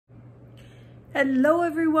Hello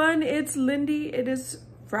everyone, it's Lindy. It is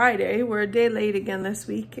Friday. We're a day late again this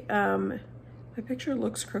week. My picture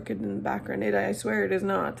looks crooked in the background. I swear it is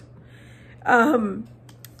not.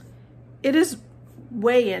 It is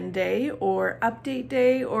weigh-in day or update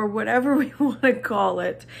day or whatever we want to call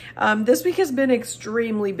it. This week has been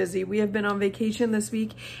extremely busy. We have been on vacation this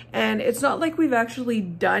week, and it's not like we've actually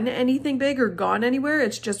done anything big or gone anywhere.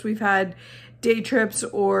 It's just we've had day trips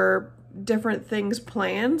or different things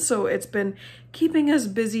planned, so it's been keeping us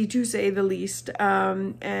busy, to say the least. Yeah,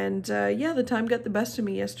 the time got the best of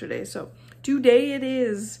me yesterday, so today it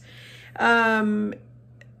is.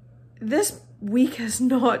 This week has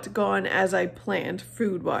not gone as I planned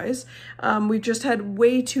food-wise. We've just had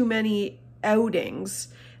way too many outings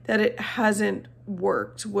that it hasn't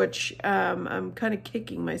worked, which I'm kind of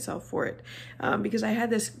kicking myself for it, because I had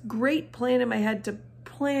this great plan in my head to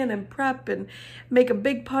plan and prep and make a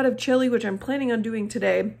big pot of chili, which I'm planning on doing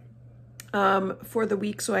today for the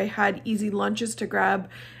week, so I had easy lunches to grab,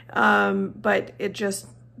 but it just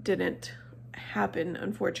didn't happen.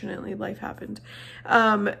 Unfortunately, life happened.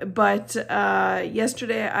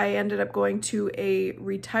 Yesterday I ended up going to a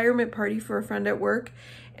retirement party for a friend at work,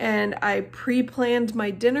 and I pre-planned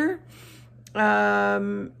my dinner,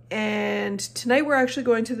 and tonight we're actually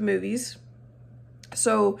going to the movies.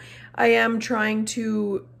 So I am trying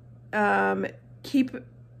to keep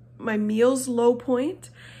my meals low point.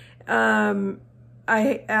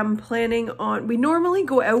 I am planning on, we normally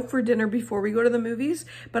go out for dinner before we go to the movies,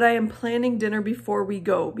 but I am planning dinner before we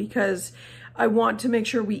go because I want to make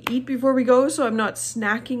sure we eat before we go, so I'm not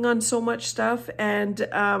snacking on so much stuff, and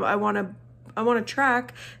I want to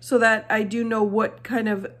track so that I do know what kind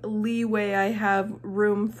of leeway I have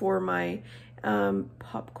room for my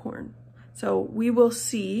popcorn. So we will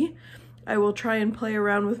see. I will try and play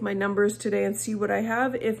around with my numbers today and see what I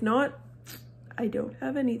have. If not, I don't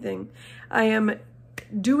have anything. I am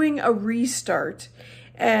doing a restart,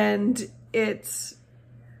 and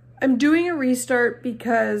I'm doing a restart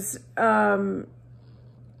because I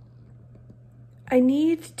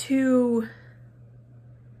need to,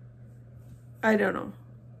 I don't know.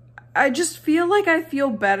 I just feel like I feel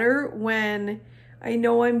better when I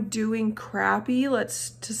know I'm doing crappy, to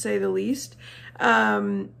say the least,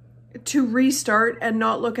 to restart and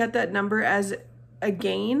not look at that number as a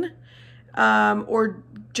gain, or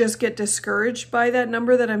just get discouraged by that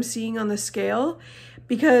number that I'm seeing on the scale,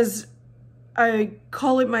 because I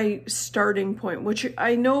call it my starting point, which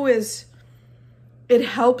I know it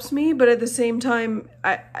helps me, but at the same time,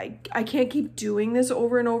 I can't keep doing this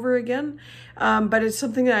over and over again. But it's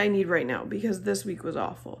something that I need right now because this week was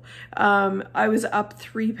awful. I was up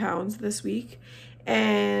 3 pounds this week,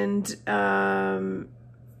 and I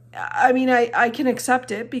mean, I can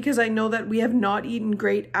accept it because I know that we have not eaten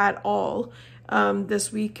great at all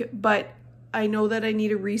this week, but I know that I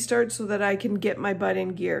need a restart so that I can get my butt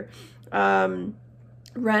in gear.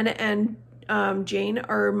 Ren and Jane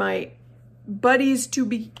are my buddies to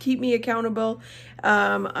keep me accountable.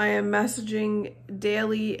 I am messaging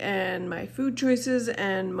daily and my food choices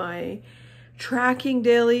and my tracking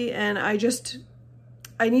daily, and I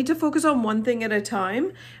need to focus on one thing at a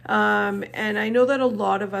time. And I know that a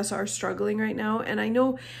lot of us are struggling right now, and I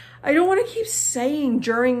know I don't want to keep saying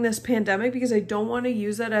during this pandemic because I don't want to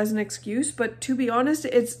use that as an excuse, but to be honest,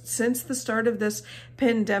 it's since the start of this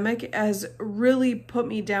pandemic has really put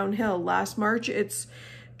me downhill. Last March, it's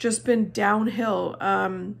just been downhill.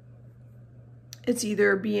 It's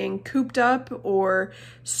either being cooped up or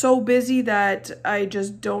so busy that I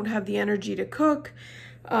just don't have the energy to cook.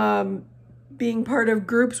 Being part of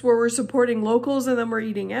groups where we're supporting locals and then we're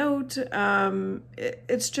eating out.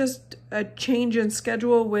 It's just a change in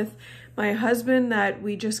schedule with my husband that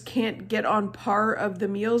we just can't get on par of the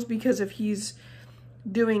meals, because if he's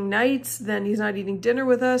doing nights, then he's not eating dinner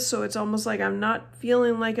with us. So it's almost like I'm not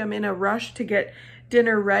feeling like I'm in a rush to get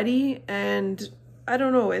dinner ready. And I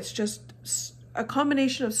don't know, it's just a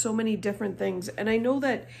combination of so many different things. And I know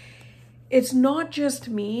that it's not just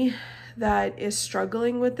me that is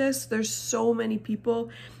struggling with this. There's so many people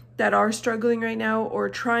that are struggling right now, or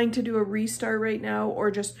trying to do a restart right now,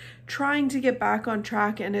 or just trying to get back on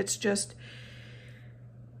track. And it's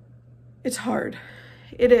hard.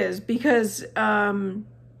 It is, because you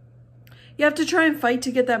have to try and fight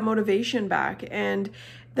to get that motivation back. And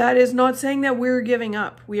that is not saying that we're giving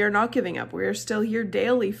up. We are not giving up. We are still here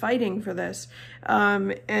daily fighting for this.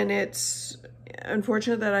 And it's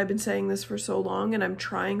unfortunate that I've been saying this for so long, and I'm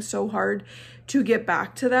trying so hard to get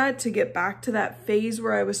back to that, phase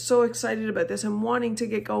where I was so excited about this and wanting to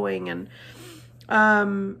get going. And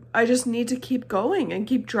I just need to keep going and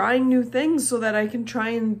keep trying new things so that I can try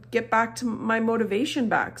and get back to my motivation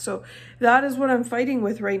back. So that is what I'm fighting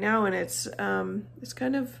with right now. And it's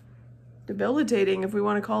kind of debilitating, if we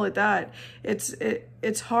want to call it that.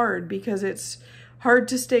 It's hard because it's hard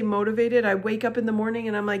to stay motivated. I wake up in the morning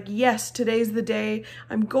and I'm like, yes, today's the day.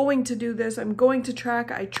 I'm going to do this. I'm going to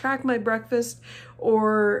track. I track my breakfast,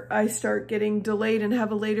 or I start getting delayed and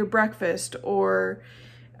have a later breakfast, or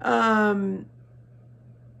I'm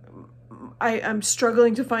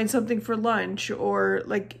struggling to find something for lunch, or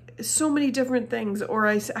like so many different things, or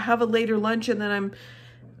I have a later lunch and then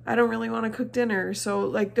I don't really want to cook dinner. So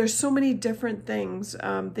like there's so many different things.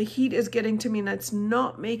 The heat is getting to me and it's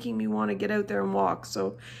not making me want to get out there and walk.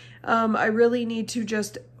 So I really need to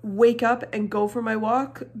just wake up and go for my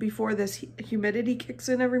walk before this humidity kicks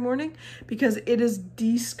in every morning, because it is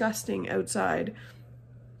disgusting outside.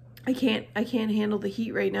 I can't handle the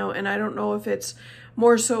heat right now, and I don't know if it's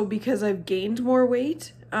more so because I've gained more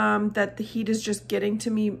weight, that the heat is just getting to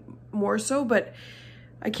me more so, but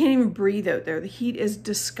I can't even breathe out there. The heat is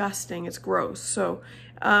disgusting. It's gross. So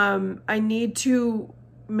I need to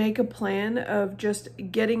make a plan of just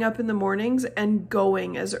getting up in the mornings and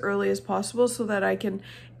going as early as possible so that I can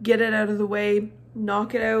get it out of the way,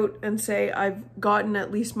 knock it out, and say I've gotten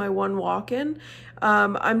at least my one walk in.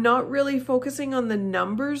 I'm not really focusing on the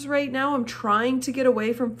numbers right now. I'm trying to get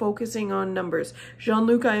away from focusing on numbers.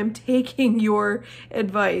 Jean-Luc, I am taking your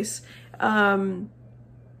advice. I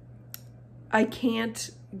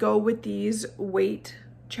can't go with these weight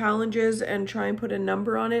challenges and try and put a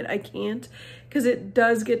number on it. I can't, because it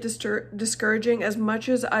does get discouraging. As much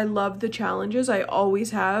as I love the challenges, I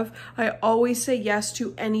always have, I always say yes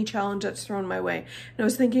to any challenge that's thrown my way. And I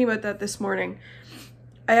was thinking about that this morning.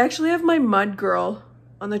 I actually have my Mud Girl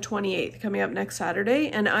on the 28th coming up next Saturday,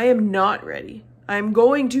 and I am not ready. I'm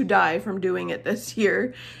going to die from doing it this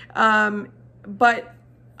year. But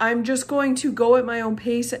I'm just going to go at my own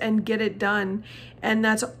pace and get it done. And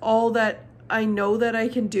that's all that I know that I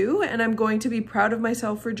can do. And I'm going to be proud of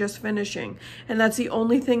myself for just finishing. And that's the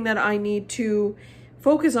only thing that I need to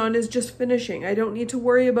focus on, is just finishing. I don't need to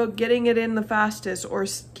worry about getting it in the fastest or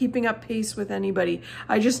keeping up pace with anybody.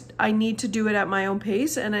 I need to do it at my own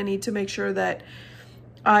pace, and I need to make sure that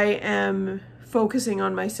I am focusing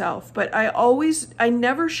on myself. But I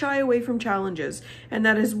never shy away from challenges. And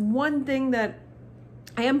that is one thing that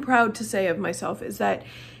I am proud to say of myself, is that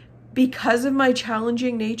because of my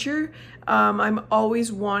challenging nature, I'm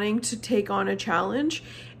always wanting to take on a challenge.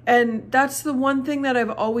 And that's the one thing that I've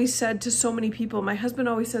always said to so many people. My husband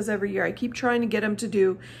always says every year, I keep trying to get him to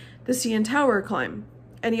do the CN Tower climb.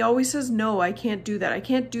 And he always says, no, I can't do that. I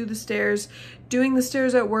can't do the stairs. Doing the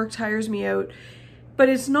stairs at work tires me out. But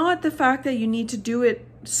it's not the fact that you need to do it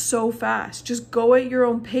so fast. Just go at your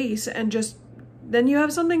own pace, and just then you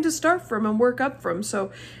have something to start from and work up from.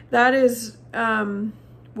 So that is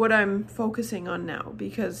what I'm focusing on now,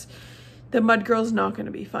 because the Mud Girl's not going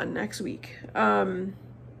to be fun next week.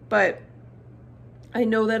 But I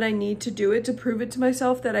know that I need to do it to prove it to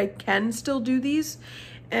myself that I can still do these,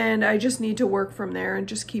 and I just need to work from there and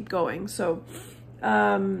just keep going. So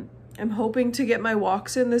I'm hoping to get my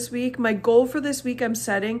walks in this week. My goal for this week I'm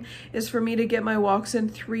setting is for me to get my walks in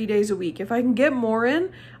 3 days a week. If I can get more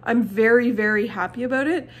in, I'm very, very happy about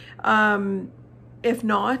it. If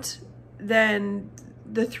not, then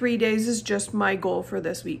the 3 days is just my goal for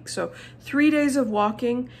this week. So 3 days of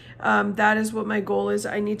walking, that is what my goal is.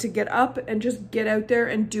 I need to get up and just get out there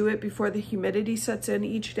and do it before the humidity sets in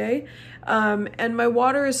each day. And my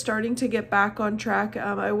water is starting to get back on track.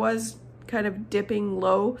 I was kind of dipping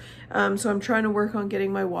low, so I'm trying to work on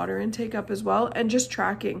getting my water intake up as well, and just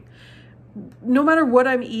tracking. No matter what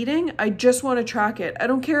I'm eating, I just want to track it. I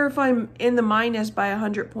don't care if I'm in the minus by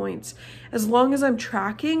 100 points. As long as I'm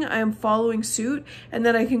tracking, I am following suit, and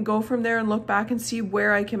then I can go from there and look back and see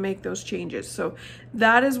where I can make those changes. So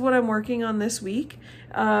that is what I'm working on this week.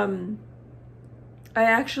 I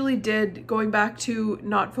actually did, going back to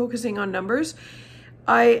not focusing on numbers,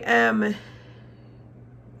 I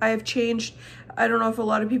have changed. I don't know if a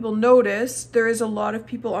lot of people notice, there is a lot of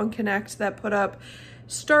people on Connect that put up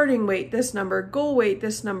starting weight, this number, goal weight,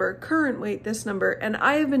 this number, current weight, this number. And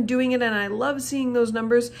I have been doing it, and I love seeing those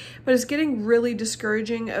numbers, but it's getting really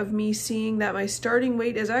discouraging of me seeing that my starting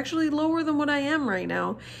weight is actually lower than what I am right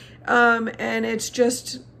now. And it's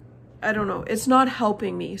just, I don't know, it's not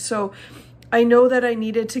helping me. So I know that I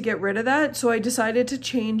needed to get rid of that. So I decided to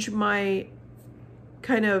change my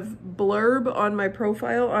kind of blurb on my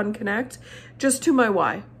profile on Connect just to my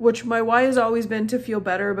why, which my why has always been to feel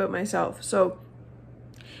better about myself. So,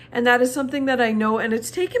 and that is something that I know, and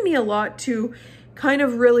it's taken me a lot to kind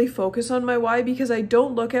of really focus on my why, because I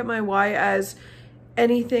don't look at my why as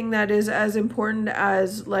anything that is as important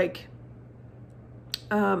as like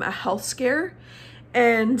a health scare,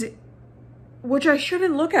 and which I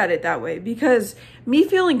shouldn't look at it that way, because me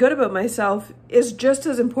feeling good about myself is just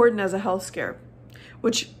as important as a health scare.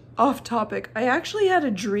 Which, off topic, I actually had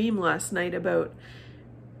a dream last night about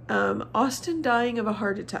Austin dying of a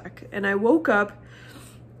heart attack, and I woke up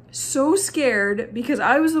so scared because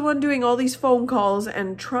I was the one doing all these phone calls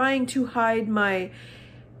and trying to hide my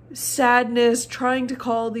sadness, trying to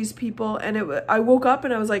call these people, and I woke up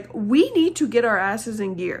and I was like, we need to get our asses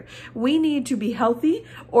in gear. We need to be healthy,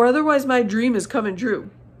 or otherwise my dream is coming true.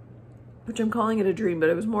 Which I'm calling it a dream, but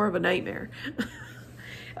it was more of a nightmare.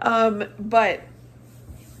 But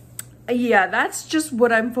yeah, that's just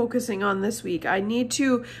what I'm focusing on this week. I need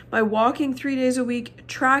to, my walking 3 days a week,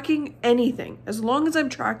 tracking anything. As long as I'm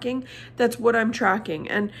tracking, that's what I'm tracking.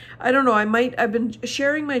 And I don't know, I've been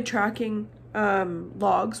sharing my tracking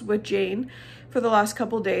logs with Jane for the last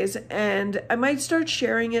couple days, and I might start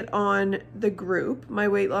sharing it on the group, my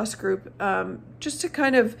weight loss group, just to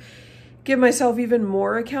kind of give myself even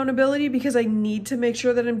more accountability, because I need to make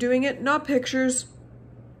sure that I'm doing it. Not pictures.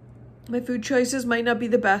 My food choices might not be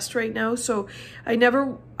the best right now, so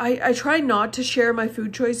I try not to share my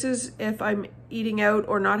food choices if I'm eating out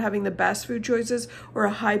or not having the best food choices or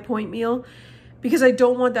a high point meal, because I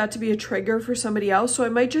don't want that to be a trigger for somebody else. So I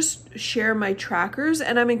might just share my trackers,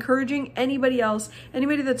 and I'm encouraging anybody else,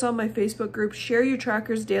 anybody that's on my Facebook group, share your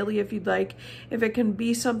trackers daily if you'd like. If it can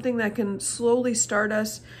be something that can slowly start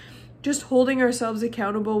us just holding ourselves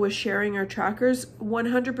accountable with sharing our trackers,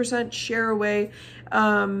 100% share away.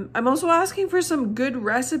 I'm also asking for some good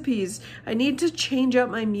recipes. I need to change up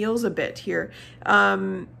my meals a bit here.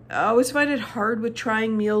 I always find it hard with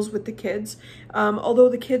trying meals with the kids, although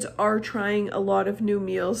the kids are trying a lot of new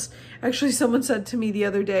meals. Actually, someone said to me the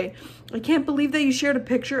other day, I can't believe that you shared a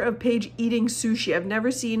picture of Paige eating sushi. I've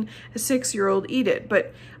never seen a 6-year-old eat it,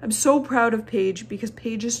 but I'm so proud of Paige because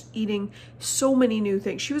Paige is eating so many new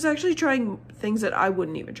things. She was actually trying things that I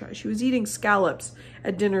wouldn't even try. She was eating scallops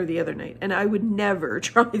at dinner the other night, and I would never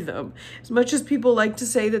try them. As much as people like to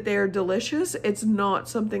say that they are delicious, it's not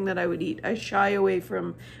something that I would eat. I shy away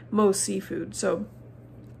from most seafood. So,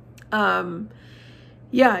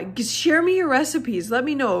 yeah, share me your recipes. Let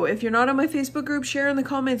me know. If you're not on my Facebook group, share in the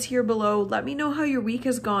comments here below. Let me know how your week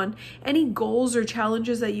has gone. Any goals or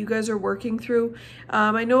challenges that you guys are working through.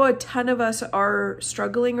 I know a ton of us are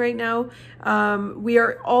struggling right now. We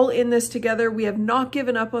are all in this together. We have not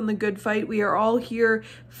given up on the good fight. We are all here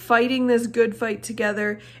fighting this good fight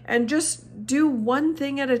together, and just do one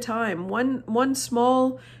thing at a time. One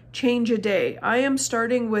small change a day. I am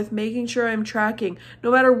starting with making sure I'm tracking.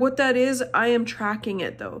 No matter what that is, I am tracking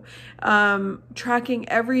it though. Tracking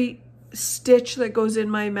every stitch that goes in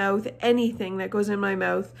my mouth, anything that goes in my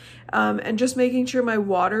mouth, and just making sure my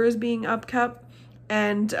water is being upkept.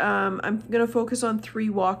 And I'm going to focus on 3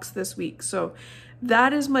 walks this week. So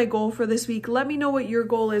that is my goal for this week. Let me know what your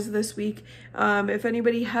goal is this week. If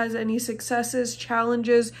anybody has any successes,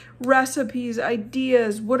 challenges, recipes,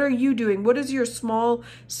 ideas, what are you doing? What is your small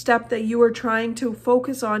step that you are trying to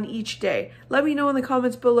focus on each day? Let me know in the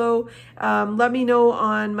comments below. Let me know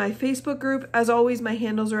on my Facebook group. As always, my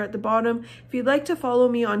handles are at the bottom. If you'd like to follow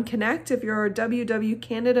me on Connect, if you're a WW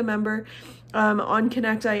Canada member, on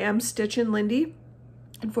Connect, I am Stitchin' Lindy.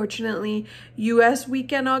 Unfortunately, US we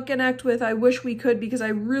cannot connect with. I wish we could, because I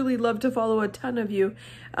really love to follow a ton of you.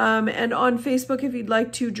 And on Facebook, if you'd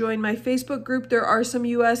like to join my Facebook group, there are some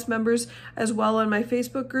US members as well on my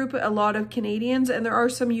Facebook group, a lot of Canadians, and there are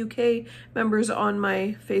some UK members on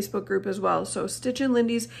my Facebook group as well. So Stitchin'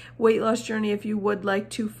 Lindy's weight loss journey if you would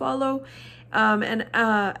like to follow.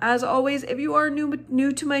 As always, if you are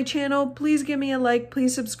new to my channel, please give me a like,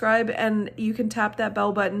 please subscribe, and you can tap that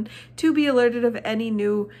bell button to be alerted of any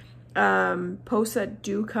new posts that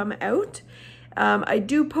do come out. I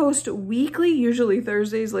do post weekly, usually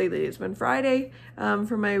Thursdays. Lately it's been Friday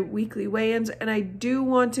for my weekly weigh-ins, and I do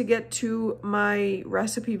want to get to my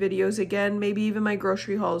recipe videos again, maybe even my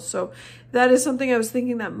grocery hauls. So that is something I was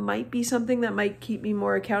thinking that might be something that might keep me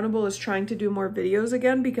more accountable, is trying to do more videos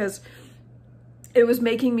again, because it was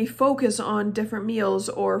making me focus on different meals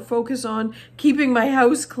or focus on keeping my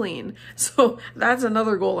house clean. So that's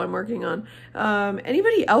another goal I'm working on.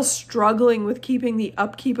 Anybody else struggling with keeping the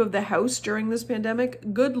upkeep of the house during this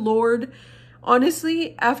pandemic? Good Lord.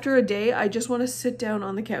 Honestly, after a day, I just want to sit down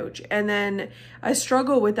on the couch. And then I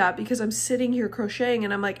struggle with that because I'm sitting here crocheting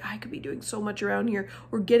and I'm like, I could be doing so much around here,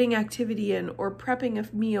 or getting activity in, or prepping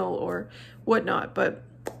a meal or whatnot. But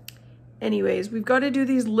anyways, we've got to do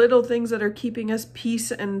these little things that are keeping us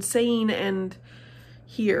peace and sane, and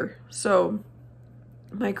here. So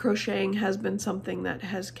my crocheting has been something that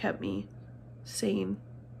has kept me sane.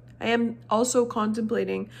 I am also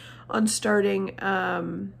contemplating on starting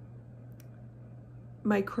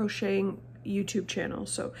my crocheting YouTube channel.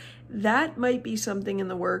 So that might be something in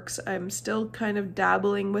the works. I'm still kind of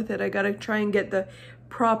dabbling with it. I gotta try and get the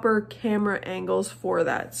proper camera angles for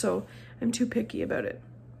that. So I'm too picky about it.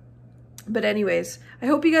 But anyways, I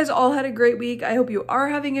hope you guys all had a great week. I hope you are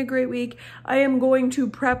having a great week. I am going to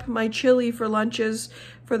prep my chili for lunches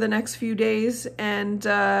for the next few days. And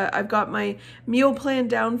I've got my meal plan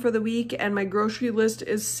down for the week and my grocery list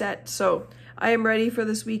is set. So I am ready for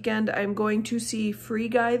this weekend. I'm going to see Free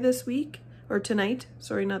Guy this week. Or tonight,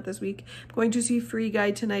 sorry, not this week. I'm going to see Free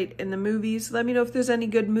Guy tonight in the movies. Let me know if there's any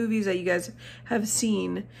good movies that you guys have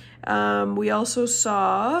seen. We also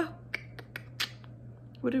saw,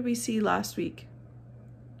 what did we see last week?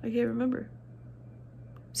 I can't remember.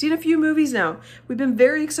 Seen a few movies now. We've been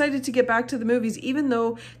very excited to get back to the movies, even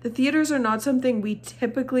though the theaters are not something we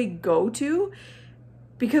typically go to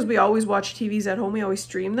because we always watch TVs at home. We always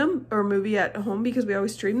stream them, or movie at home because we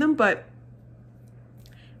always stream them, but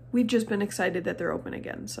we've just been excited that they're open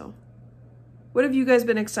again. So what have you guys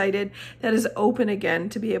been excited that is open again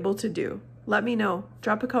to be able to do? Let me know.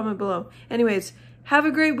 Drop a comment below. Anyways, have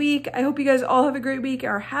a great week. I hope you guys all have a great week,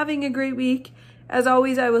 are having a great week. As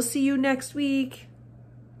always, I will see you next week.